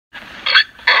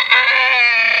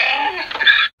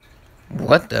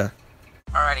What the?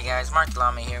 Alrighty guys, Mark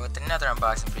Lama here with another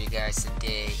unboxing for you guys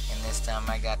today, and this time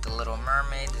I got the Little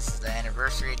Mermaid. This is the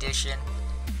anniversary edition.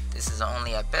 This is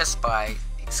only a Best Buy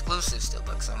exclusive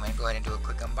steelbook, so I'm going to go ahead and do a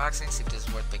quick unboxing, see if this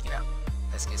is worth picking up.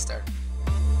 Let's get started.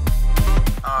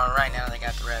 Alright, now that I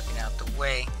got the wrapping out the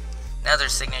way, another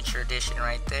signature edition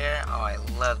right there. Oh, I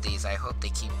love these. I hope they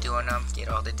keep doing them, get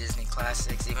all the Disney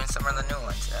classics, even some of the new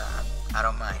ones. I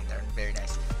don't mind, they're very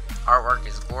nice. Artwork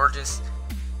is gorgeous.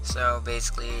 So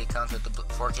basically it comes with the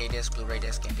 4K disc, Blu-ray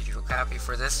disc, and digital copy.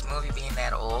 For this movie being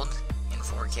that old in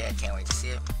 4K, I can't wait to see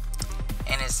it.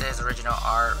 And it says original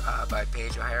art by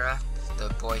Paige O'Hara, the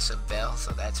voice of Belle,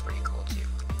 so that's pretty cool too.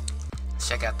 Let's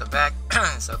check out the back.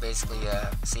 So basically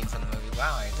a scene from the movie.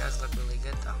 Wow, it does look really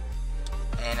good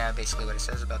though. And basically what it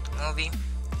says about the movie,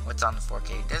 what's on the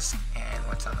 4K disc, and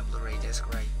what's on the Blu-ray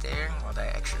disc right there, all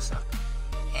that extra stuff.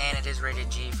 And it is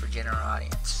rated G for general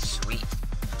audience. Sweet.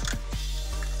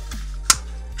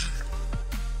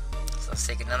 Let's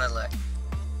take another look.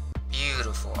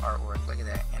 Beautiful artwork, look at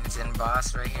that. And it's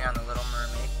embossed right here on the Little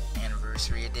Mermaid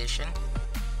Anniversary Edition.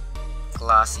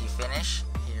 Glossy finish.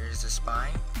 Here's the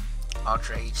spine.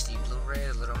 Ultra HD Blu-ray,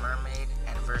 the Little Mermaid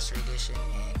Anniversary Edition,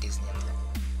 and Disney emblem.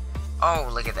 Oh,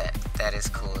 look at that. That is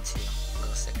cool too.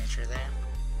 Little signature there.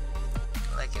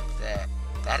 Look at that.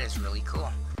 That is really cool.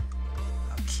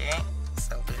 Okay, let's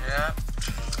open it up.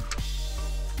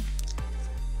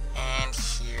 And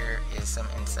here is some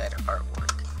inside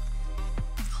artwork.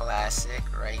 Classic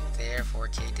right there,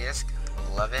 4K disc.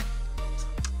 Love it.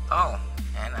 Oh,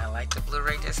 and I like the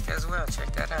Blu-ray disc as well.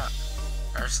 Check that out.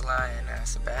 Ursula and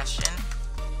Sebastian.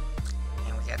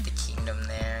 And we got the kingdom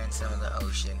there and some of the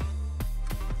ocean.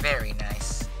 Very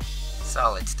nice.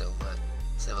 Solid Steelbook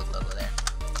logo there.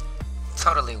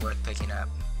 Totally worth picking up.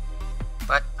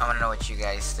 But I want to know what you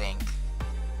guys think.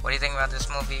 What do you think about this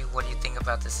movie? What do you think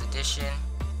about this edition?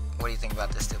 What do you think about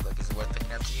this steelbook? Is it worth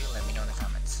picking up to you? Let me know in the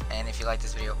comments. And if you like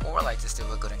this video or like this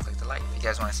steelbook, go ahead and click the like. If you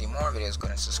guys want to see more videos, go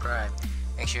ahead and subscribe.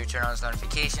 Make sure you turn on those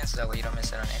notifications so that way you don't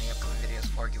miss out on any upcoming videos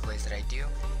or giveaways that I do.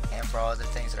 And for all other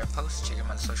things that I post, check them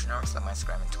on the social networks like my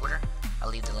Instagram and Twitter. I'll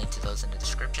leave the link to those in the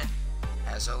description.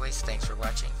 As always, thanks for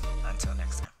watching. Until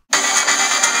next time.